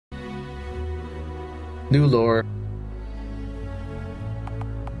New lore.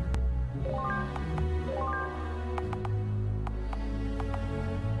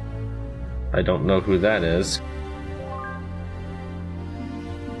 I don't know who that is.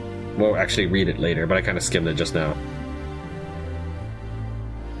 We'll actually read it later, but I kind of skimmed it just now.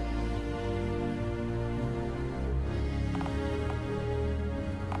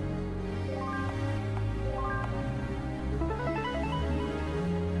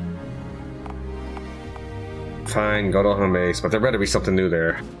 Fine, go to home base, but there better be something new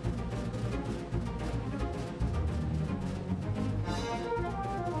there.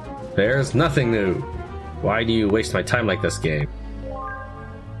 There's nothing new. Why do you waste my time like this, game?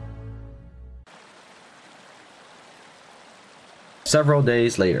 Several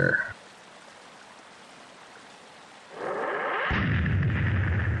days later.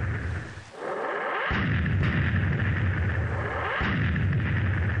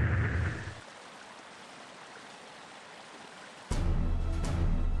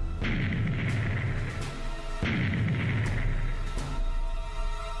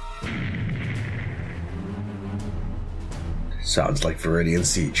 Sounds like Veridian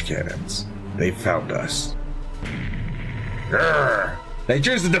siege cannons. They found us. Grr! They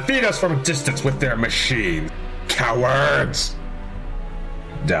choose to defeat us from a distance with their machine. Cowards!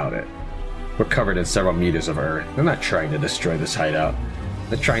 Doubt it. We're covered in several meters of earth. They're not trying to destroy this hideout.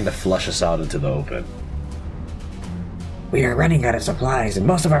 They're trying to flush us out into the open. We are running out of supplies, and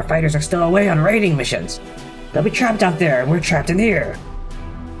most of our fighters are still away on raiding missions. They'll be trapped out there, and we're trapped in here.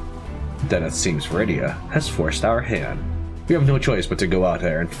 Then it seems Veridia has forced our hand. We have no choice but to go out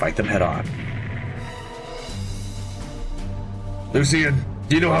there and fight them head on. Lucian,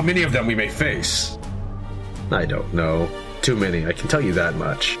 do you know how many of them we may face? I don't know. Too many, I can tell you that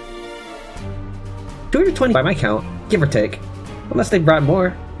much. 220 by my count, give or take. Unless they brought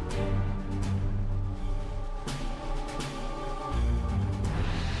more.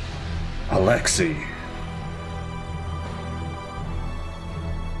 Alexei.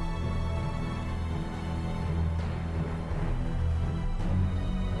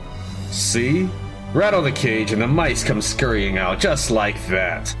 See? Rattle the cage and the mice come scurrying out just like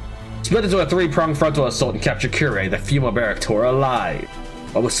that. Split into a three-pronged frontal assault and capture Kure, the female Barrack alive.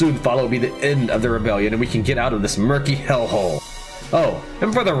 What will soon follow will be the end of the rebellion and we can get out of this murky hellhole. Oh,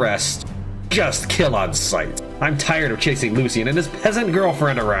 and for the rest, just kill on sight. I'm tired of chasing Lucian and his peasant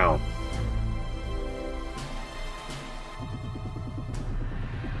girlfriend around.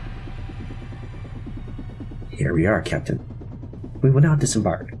 Here we are, Captain. We will now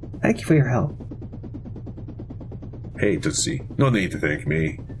disembark. Thank you for your help. Hey, Tootsie, no need to thank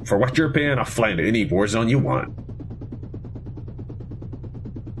me. For what you're paying, I'll fly into any war zone you want.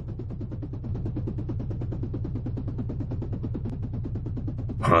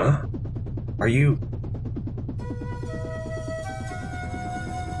 Huh? Are you...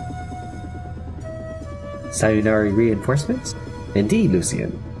 Sayonara reinforcements? Indeed,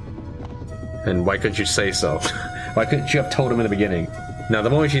 Lucian. And why couldn't you say so? Why couldn't you have told him in the beginning? Now, the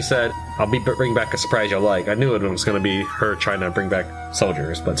moment she said, I'll bring back a surprise you'll like, I knew it was going to be her trying to bring back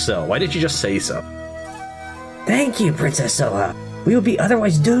soldiers, but still, why didn't you just say so? Thank you, Princess Soha. We would be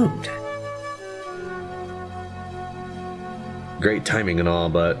otherwise doomed. Great timing and all,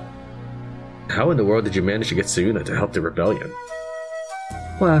 but how in the world did you manage to get Sayuna to help the rebellion?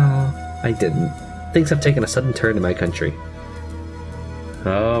 Well, I didn't. Things have taken a sudden turn in my country.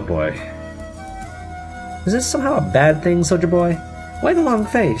 Oh boy. Is this somehow a bad thing, Soldier Boy? Why the long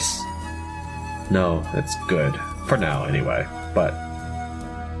face? No, it's good. For now, anyway. But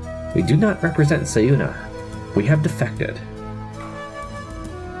we do not represent Sayuna. We have defected.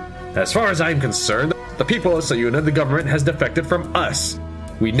 As far as I'm concerned, the people of Sayuna, the government, has defected from us.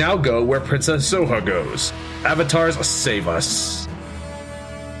 We now go where Princess Soha goes. Avatars, save us.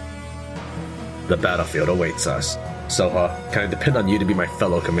 The battlefield awaits us. Soha, can I depend on you to be my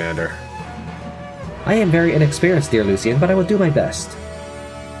fellow commander? I am very inexperienced, dear Lucian, but I will do my best.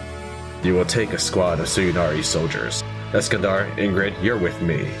 You will take a squad of Sayonari soldiers. Eskandar, Ingrid, you're with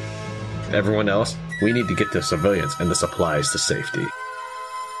me. Everyone else, we need to get the civilians and the supplies to safety.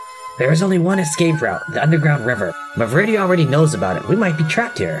 There is only one escape route, the underground river. But Veridia already knows about it. We might be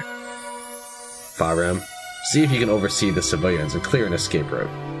trapped here. Faram, see if you can oversee the civilians and clear an escape route.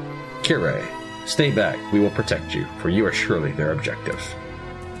 Kire, stay back. We will protect you, for you are surely their objective.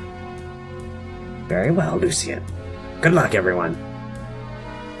 Very well, Lucian. Good luck, everyone.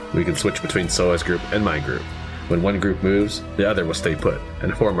 We can switch between Soa's group and my group. When one group moves, the other will stay put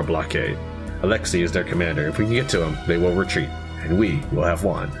and form a blockade. Alexei is their commander. If we can get to him, they will retreat, and we will have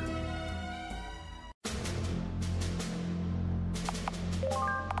won.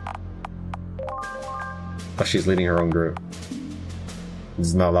 But she's leading her own group. It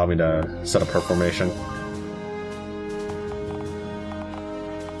does not allow me to set up her formation.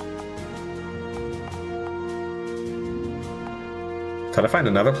 Can I find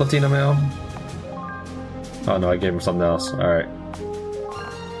another Platina male? Oh no, I gave him something else. Alright.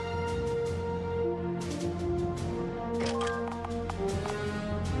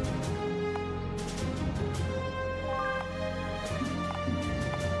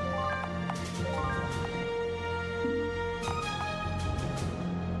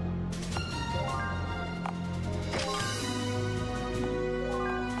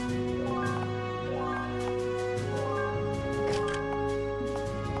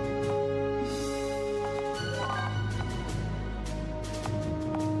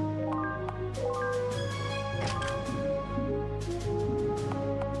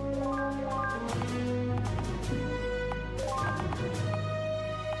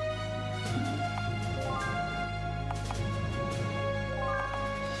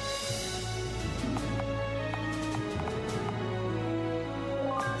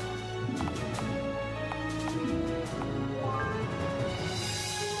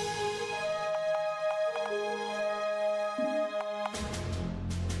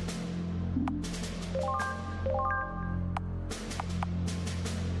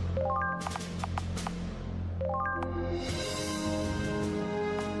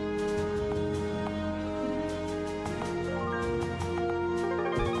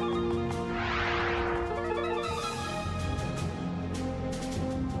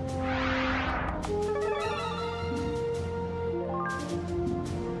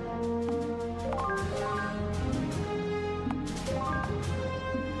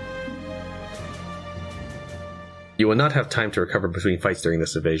 You will not have time to recover between fights during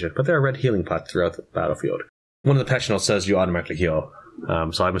this evasion, but there are red healing pots throughout the battlefield. One of the patch notes says you automatically heal,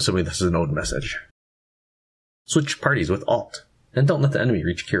 so I'm assuming this is an old message. Switch parties with Alt, and don't let the enemy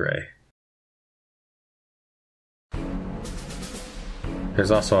reach Kirei. There's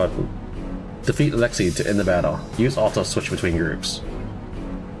also a defeat Alexei to end the battle. Use Alt to switch between groups.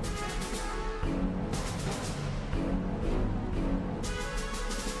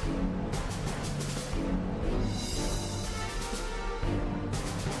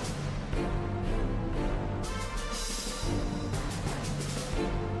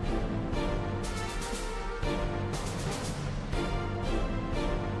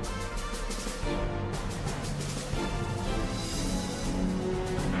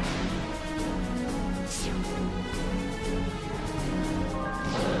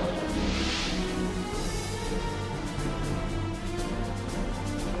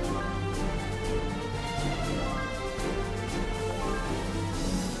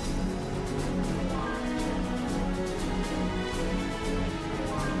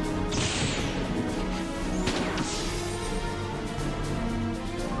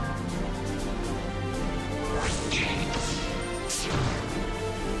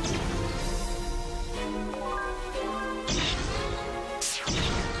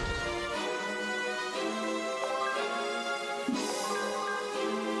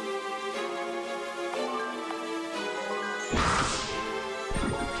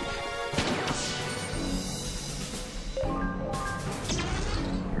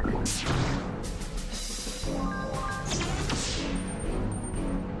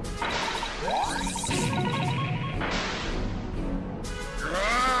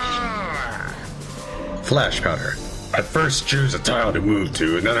 Flash powder. At first choose a tile to move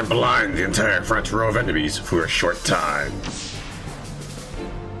to, and then blind the entire front row of enemies for a short time.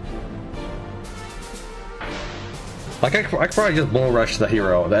 Like, I could probably just bull rush the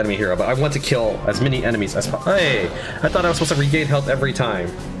enemy hero, but I want to kill as many enemies as possible. Hey! I thought I was supposed to regain health every time.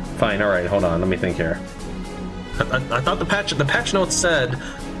 Fine, alright, hold on, let me think here. I thought the patch notes said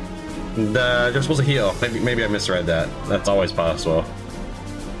that you're supposed to heal. Maybe I misread that. That's always possible.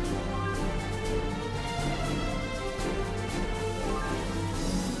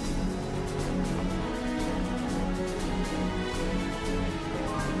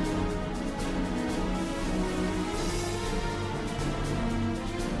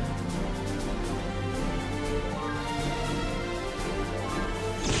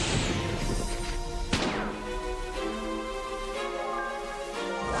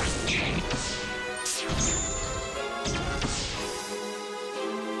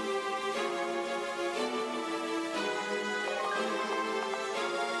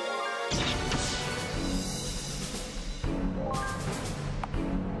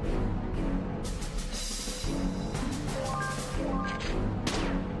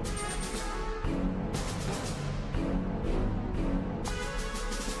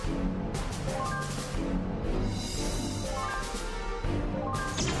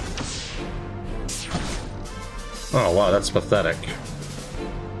 Oh wow, that's pathetic.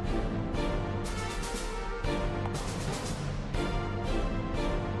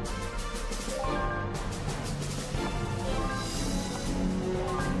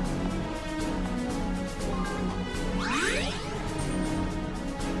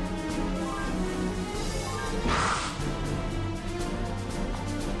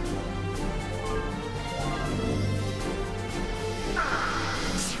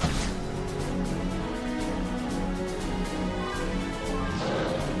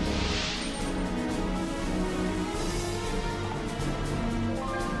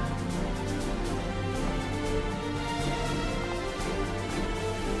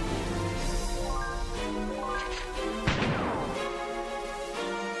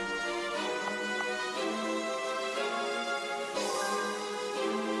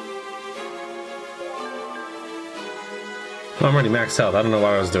 I'm already maxed out. I don't know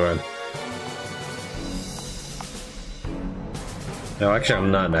what I was doing. No, actually, I'm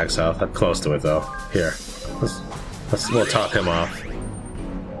not maxed out. I'm close to it, though. Here. We'll top him off.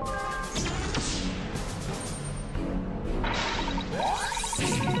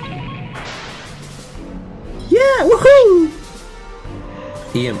 Yeah, woohoo!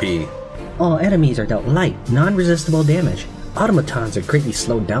 EMP. All enemies are dealt light, non-resistible damage. Automatons are greatly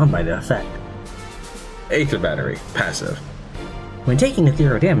slowed down by the effect. Aether battery. Passive. When taking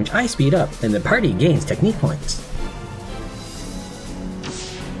ethereal damage, I speed up, and the party gains technique points.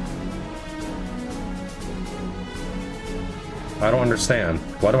 I don't understand.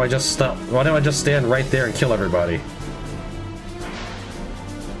 Why do I just stop? Why do I just stand right there and kill everybody?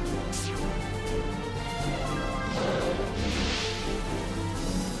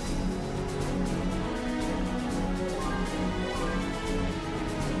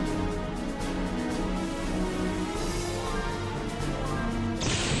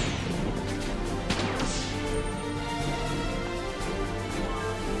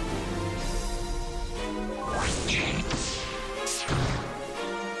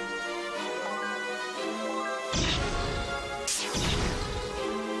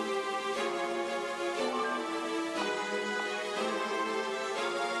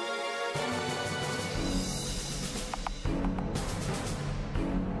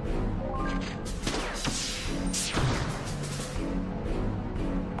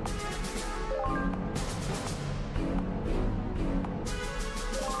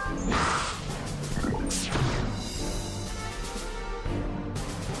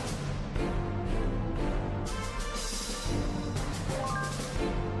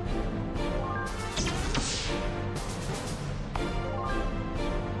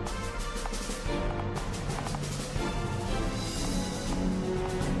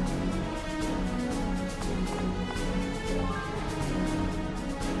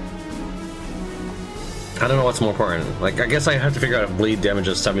 I don't know what's more important. Like, I guess I have to figure out if bleed damage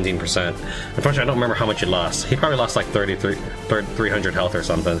is 17%. Unfortunately, I don't remember how much he lost. He probably lost like 300 health or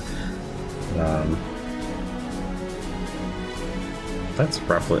something. That's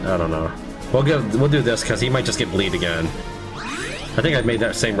roughly, I don't know. We'll do this because he might just get bleed again. I think I made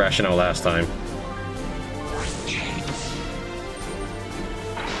that same rationale last time.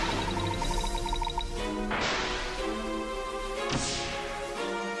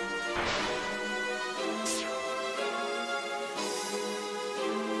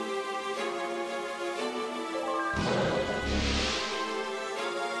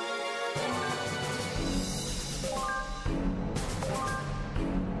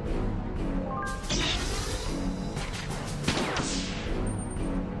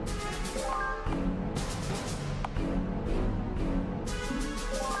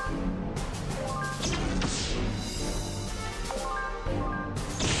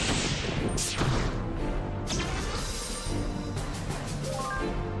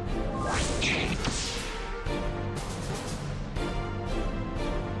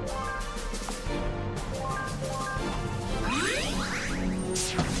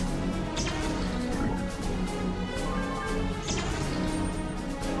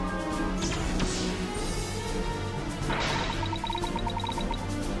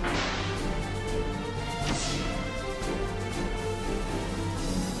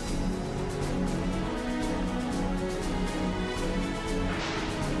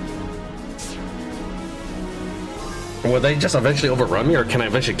 Will they just eventually overrun me, or can I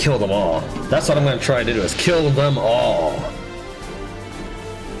eventually kill them all? That's what I'm going to try to do, is kill them all.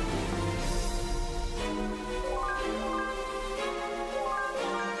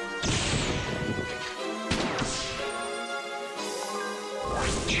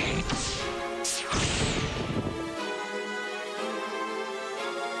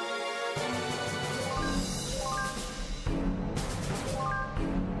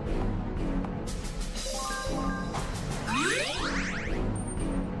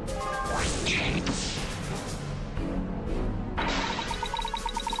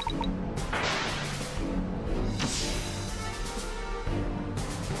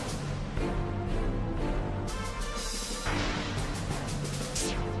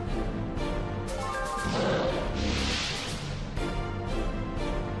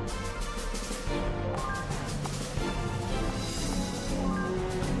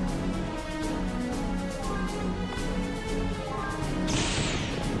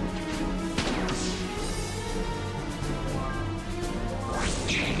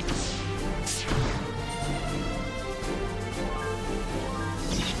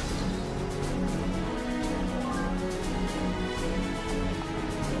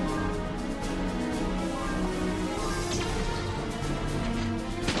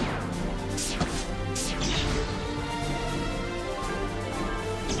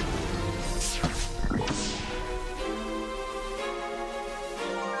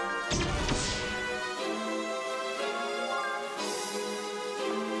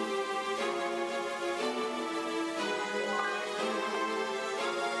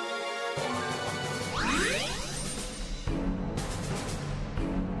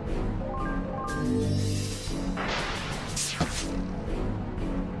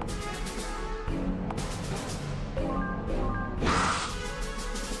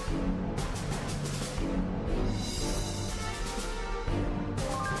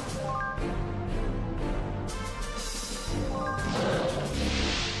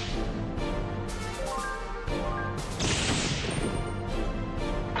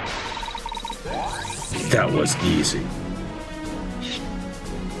 That was easy.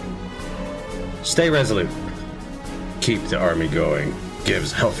 Stay resolute. Keep the army going.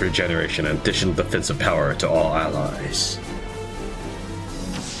 Gives health regeneration and additional defensive power to all allies.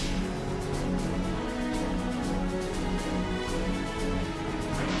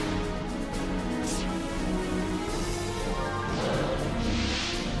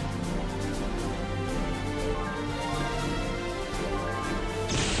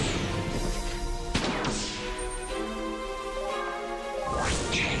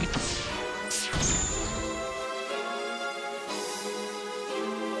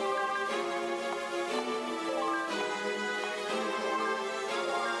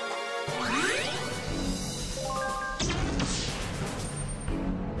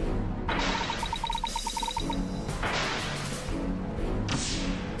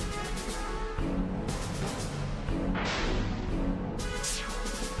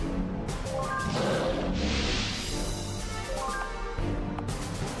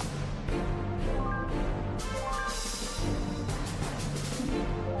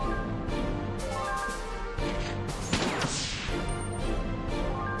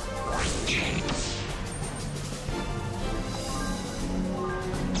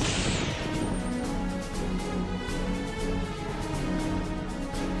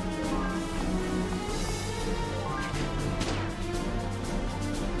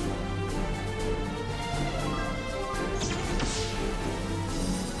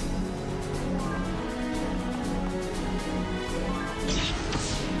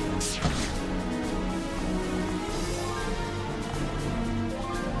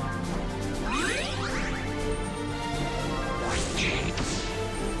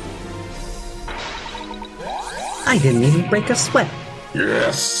 I didn't even break a sweat.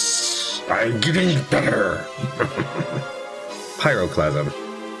 Yes, I'm getting better. Pyroclasm.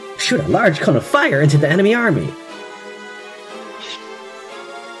 Shoot a large cone of fire into the enemy army.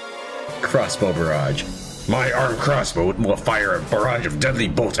 Crossbow barrage. My armed crossbow will fire a barrage of deadly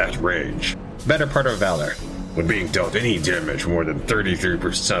bolts at range. Better part of valor. When being dealt any damage more than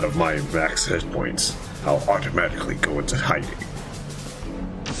 33% of my max hit points, I'll automatically go into hiding.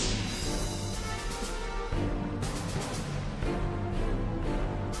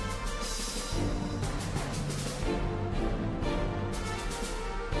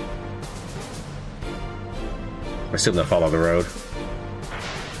 I assume they'll follow the road.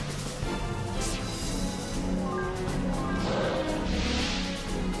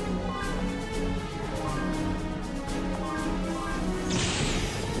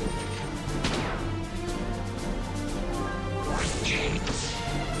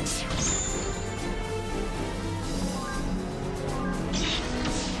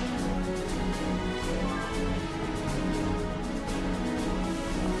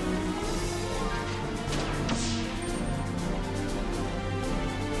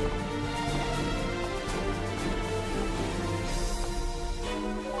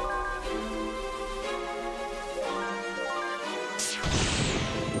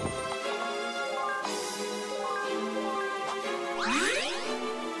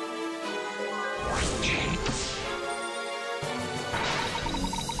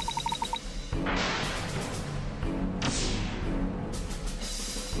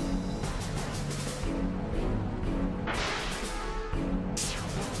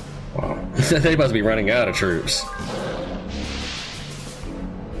 Wow. They must be running out of troops.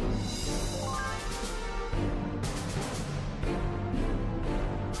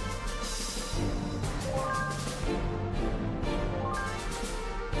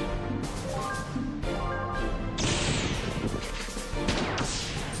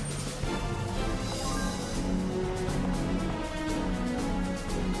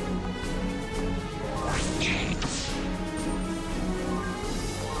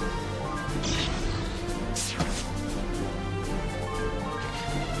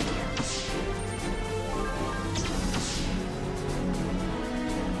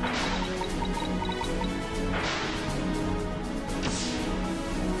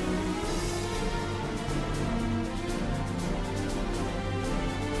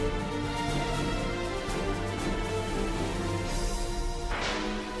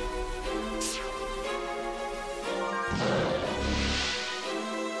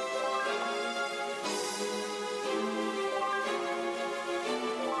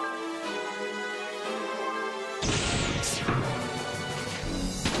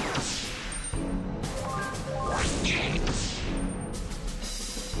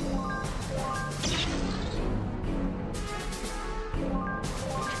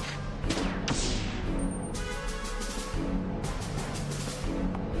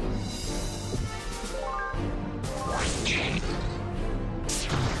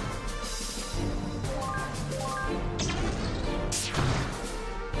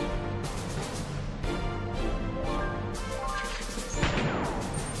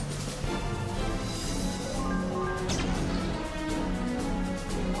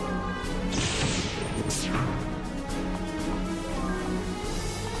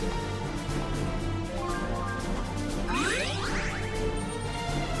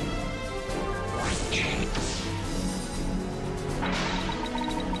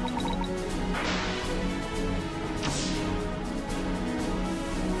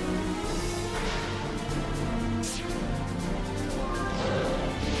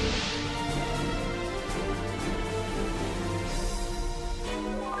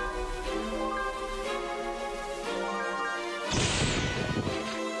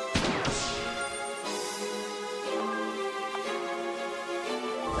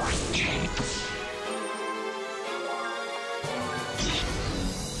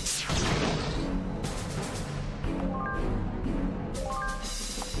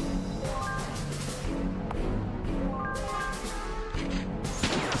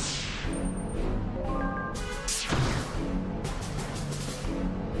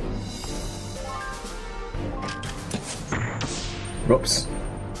 Whoops.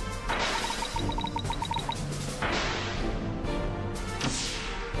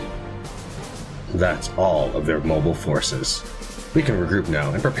 That's all of their mobile forces. We can regroup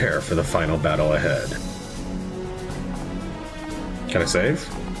now and prepare for the final battle ahead. Can I save?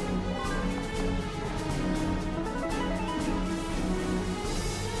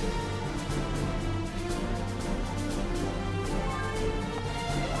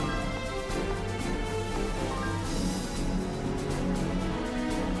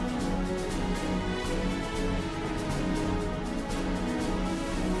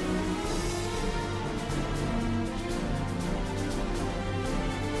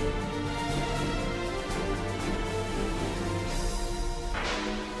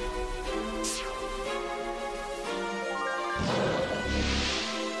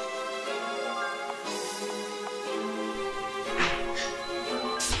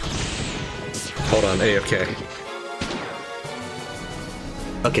 Hold on, AFK.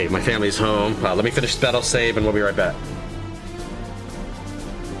 Okay, my family's home. Let me finish the battle save and we'll be right back.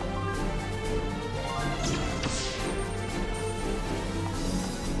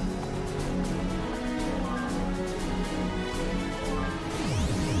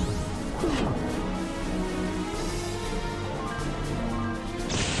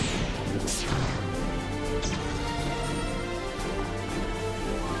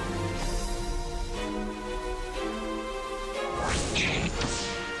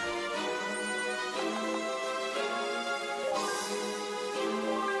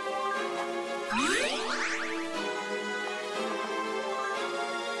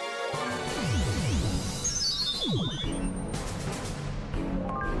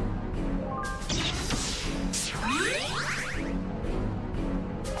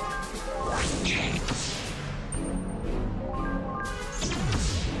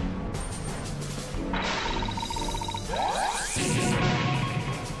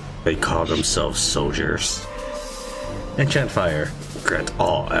 They call themselves soldiers. Enchant Fire. Grant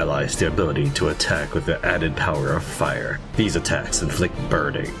all allies the ability to attack with the added power of fire. These attacks inflict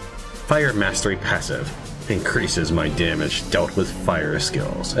burning. Fire Mastery passive. Increases my damage dealt with fire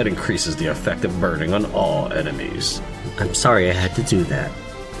skills. It increases the effect of burning on all enemies. I'm sorry I had to do that.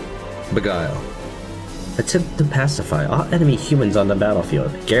 Beguile. Attempt to pacify all enemy humans on the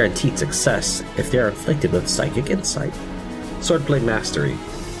battlefield. Guaranteed success if they are inflicted with Psychic Insight. Swordplay Mastery.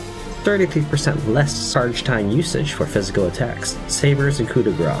 33% less charge time usage for physical attacks, sabers and coup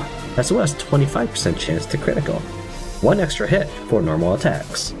de grace, as well as 25% chance to critical. 1 extra hit for normal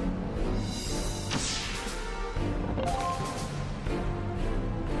attacks.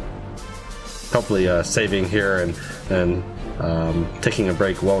 Hopefully saving here and taking a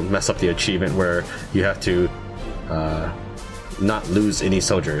break won't mess up the achievement where you have to not lose any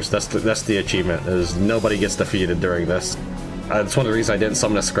soldiers. That's the achievement, is nobody gets defeated during this. That's one of the reasons I didn't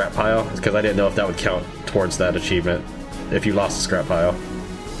summon a scrap pile, because I didn't know if that would count towards that achievement if you lost a scrap pile.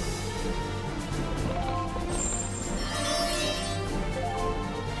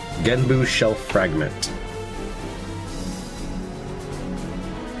 Genbu Shell Fragment.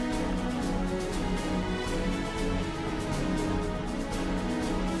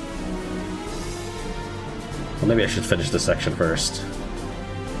 Well, maybe I should finish this section first.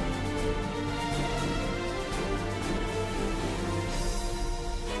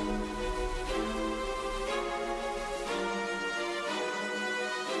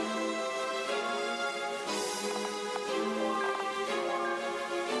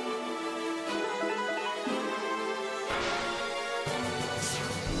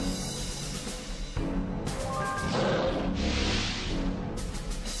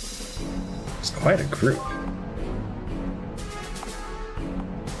 It's quite a group.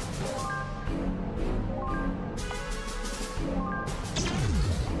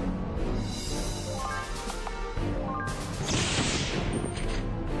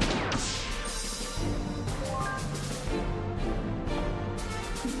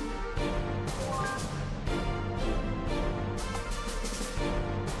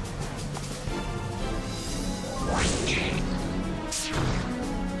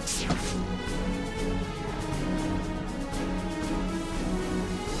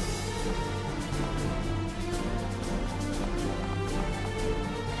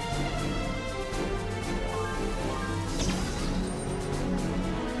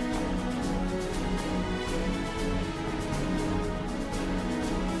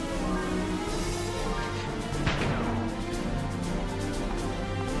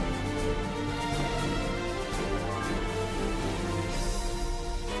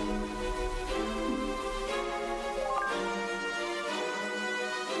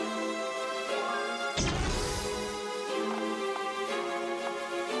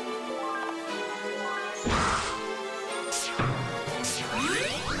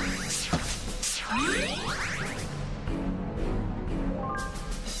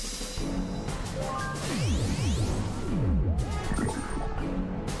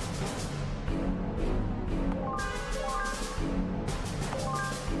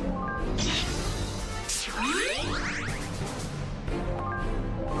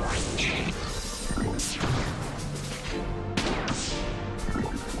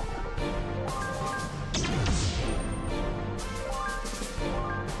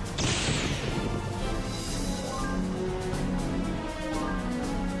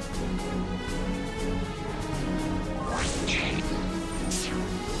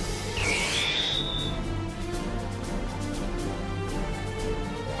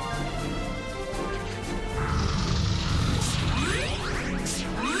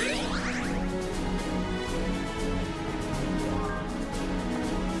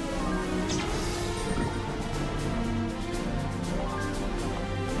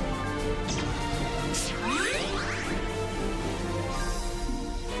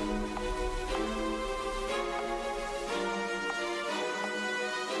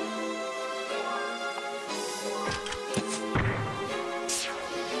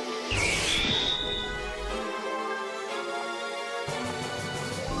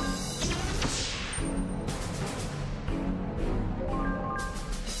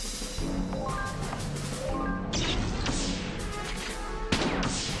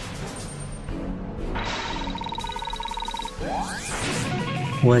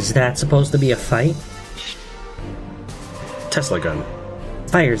 Was that supposed to be a fight? Tesla gun.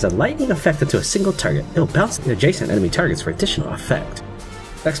 Fires a lightning effect into a single target. It'll bounce adjacent enemy targets for additional effect.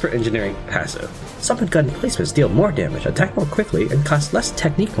 Expert engineering passive. Summoned gun emplacements deal more damage, attack more quickly, and cost less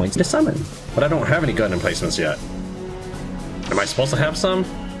technique points to summon. But I don't have any gun emplacements yet. Am I supposed to have some?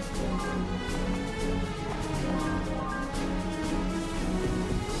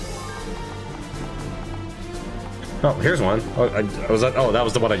 Oh, here's one. Oh, that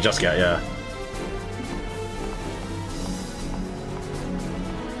was the one I just got, yeah.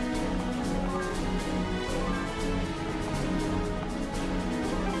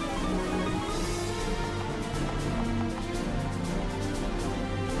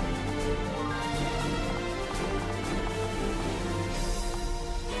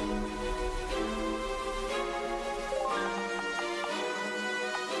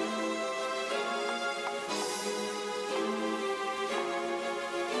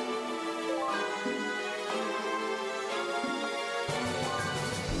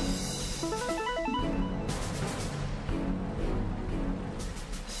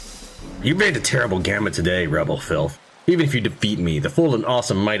 You made a terrible gambit today, Rebel Filth. Even if you defeat me, the full and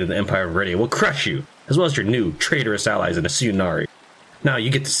awesome might of the Empire of Veridia will crush you, as well as your new, traitorous allies in Asunari. Now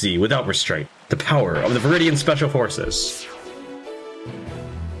you get to see, without restraint, the power of the Veridian Special Forces.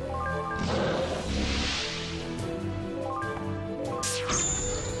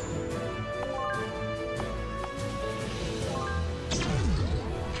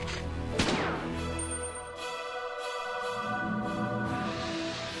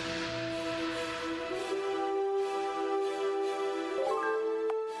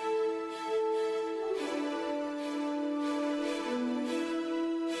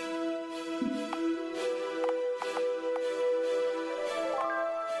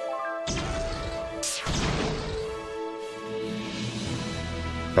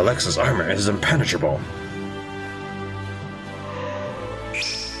 Alexa's armor is impenetrable.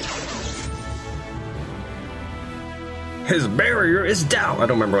 His barrier is down. I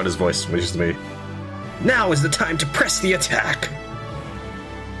don't remember what his voice used to be. Now is the time to press the attack.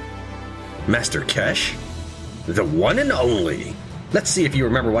 Master Kesh, the one and only. Let's see if you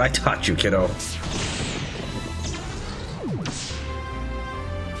remember what I taught you, kiddo.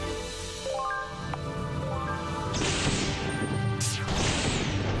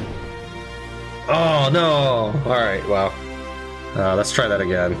 Oh no! Alright, well. Let's try that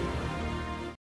again.